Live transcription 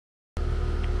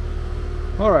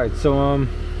Alright, so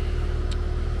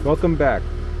welcome back.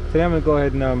 Today I'm going to go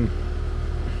ahead and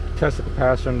test the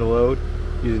capacitor under load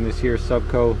using this here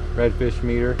Supco Redfish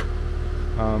meter.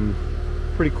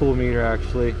 Pretty cool meter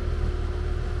actually.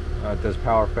 It does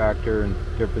power factor and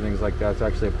different things like that. It's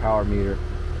actually a power meter.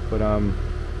 But I'm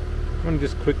going to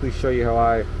just quickly show you how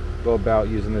I go about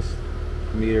using this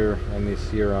meter and this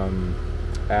here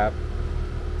app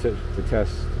to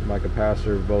test my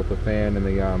capacitor, both the fan and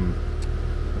the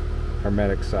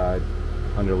hermetic side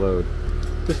under load.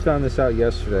 Just found this out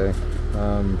yesterday.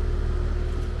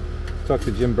 Talked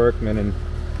to Jim Berkman, and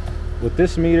with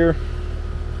this meter,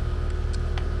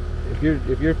 if you're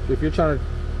trying to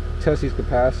test these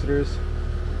capacitors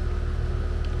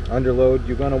under load,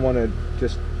 you're going to want to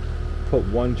just put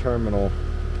one lead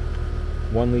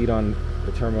on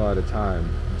the terminal at a time,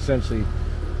 essentially.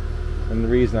 And the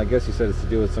reason, I guess he said, is to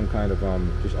do with some kind of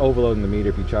just overloading the meter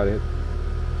if you try to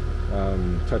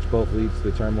touch both leads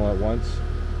to the terminal at once.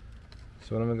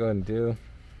 So what I'm going to go ahead and do,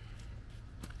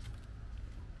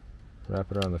 wrap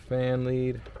it around the fan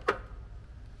lead, get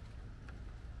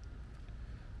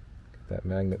that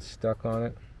magnet stuck on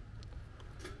it.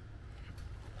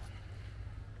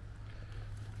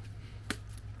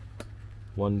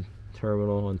 One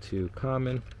terminal onto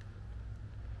common,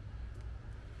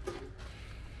 and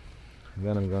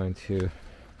then I'm going to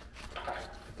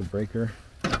put the breaker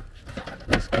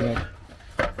disconnect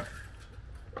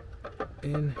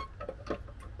in.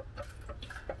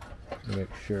 Make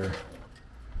sure,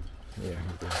 yeah.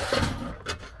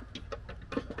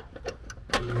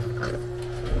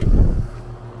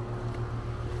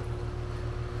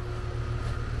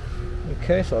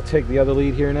 Okay, so I'll take the other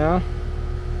lead here now.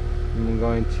 I'm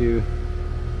going to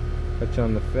touch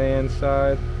on the fan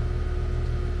side.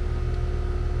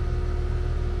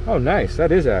 Oh, nice,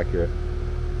 that is accurate.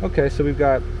 Okay, so we've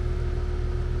got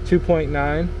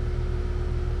 2.9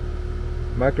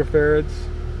 microfarads.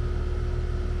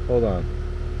 Hold on,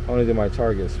 I want to do my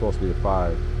target. It's supposed to be the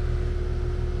 5.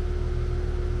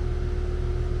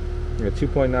 We got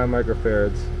 2.9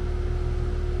 microfarads.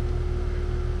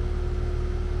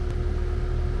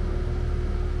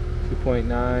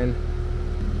 2.9.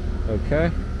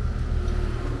 Okay.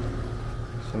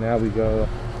 So now we go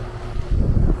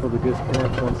for the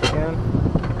disconnect once again.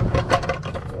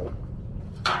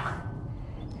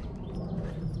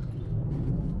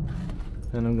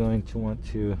 Then I'm going to want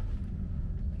to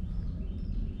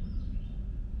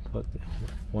put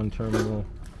one terminal,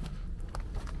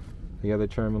 the other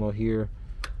terminal here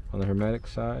on the hermetic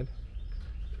side,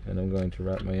 and I'm going to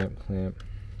wrap my amp clamp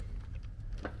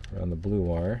around the blue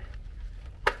wire.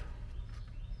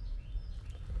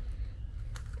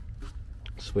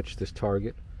 Switch this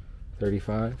target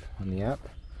 35 on the app.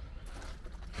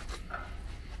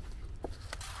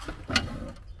 Let's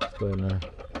go ahead and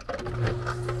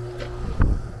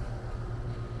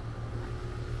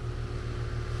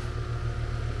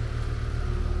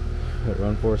let it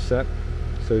run for a sec.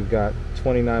 So we've got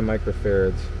 29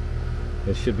 microfarads.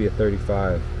 It should be a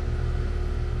 35.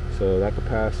 So that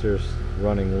capacitor's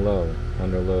running low,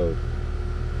 under load.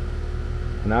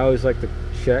 And I always like to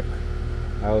check.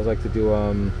 I always like to do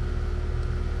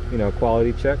you know,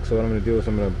 quality check. So what I'm going to do is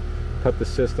I'm going to cut the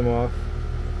system off.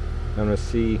 I'm going to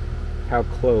see how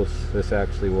close this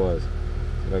actually was.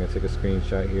 If I can take a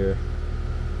screenshot here.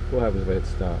 What happens if I hit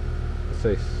stop? Let's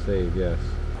say save, yes.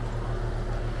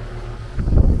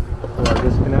 Before I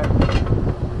disconnect.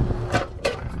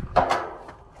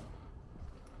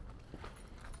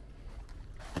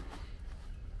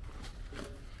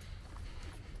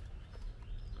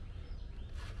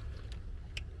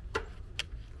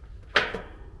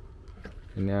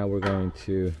 And now we're going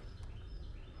to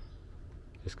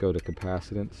just go to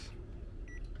capacitance.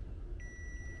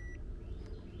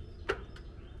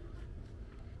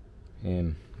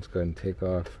 And let's go ahead and take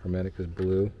off. Hermetic is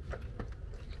blue,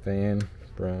 fan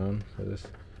brown for this,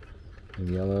 and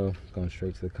yellow going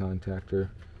straight to the contactor.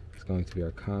 It's going to be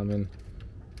our common.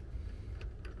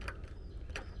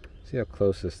 See how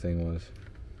close this thing was.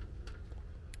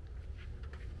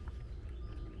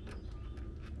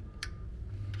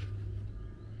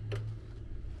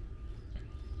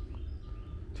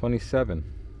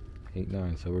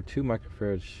 .2789, so we're 2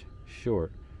 microfarads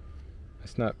short.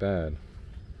 That's not bad.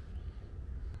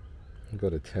 I'll go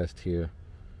to test here.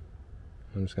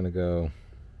 I'm just going to go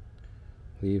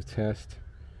leave test.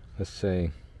 Let's say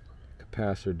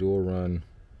capacitor dual run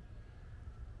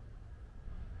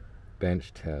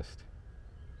bench test.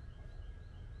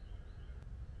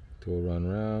 Dual run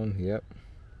round, yep.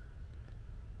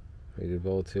 Rated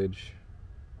voltage,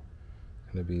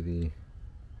 going to be the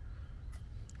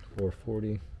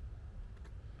 440,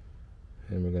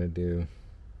 and we're going to do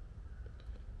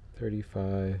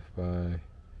 35 by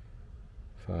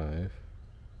 5.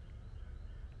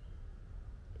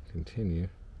 Continue.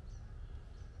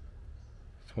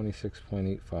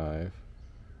 26.85.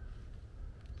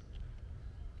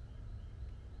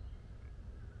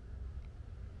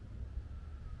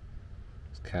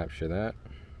 Let's capture that.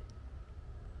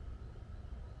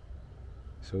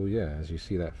 So yeah, as you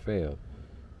see, that failed.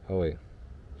 Oh wait,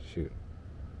 shoot.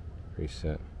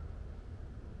 Reset.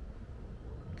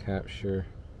 Capture.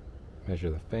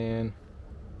 Measure the fan.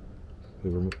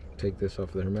 We take this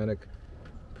off the hermetic.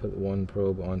 Put one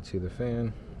probe onto the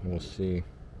fan, and we'll see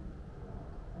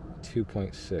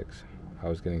 2.6. I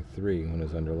was getting 3 when it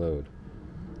was under load.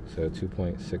 So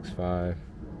 2.65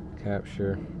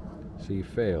 capture. So you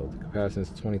failed.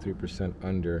 Capacitance 23%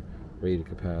 under rated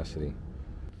capacity.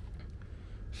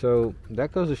 So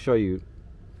that goes to show you,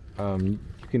 you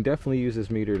can definitely use this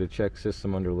meter to check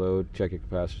system under load, check your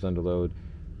capacitors under load.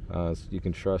 So you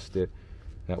can trust it.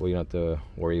 That way you don't have to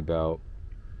worry about,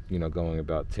 you know, going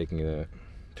about turning the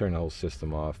whole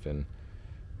system off and,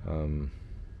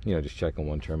 you know, just checking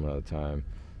one terminal at a time.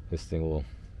 This thing will,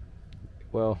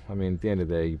 well, I mean, at the end of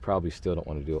the day, you probably still don't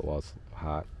want to do it while it's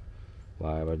hot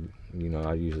live.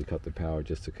 I usually cut the power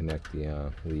just to connect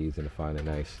the leads and to find a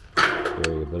nice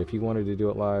area. But if you wanted to do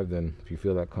it live, then if you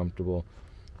feel that comfortable,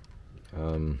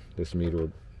 this meter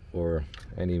or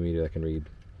any meter that can read,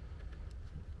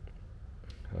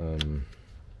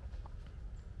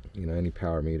 you know, any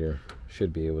power meter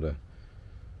should be able to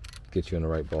get you in the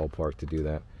right ballpark to do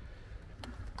that.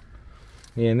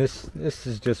 Yeah, and this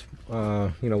is just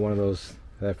you know, one of those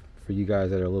that for you guys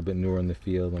that are a little bit newer in the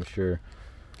field, I'm sure,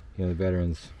 you know, the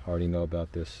veterans already know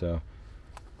about this. So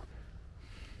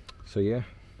yeah,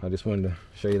 I just wanted to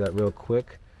show you that real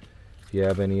quick. If you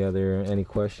have any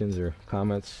questions or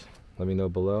comments, let me know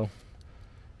below.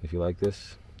 If you like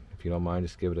this, if you don't mind,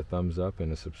 just give it a thumbs up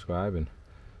and a subscribe, and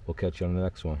we'll catch you on the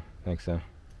next one. Thanks, Sam.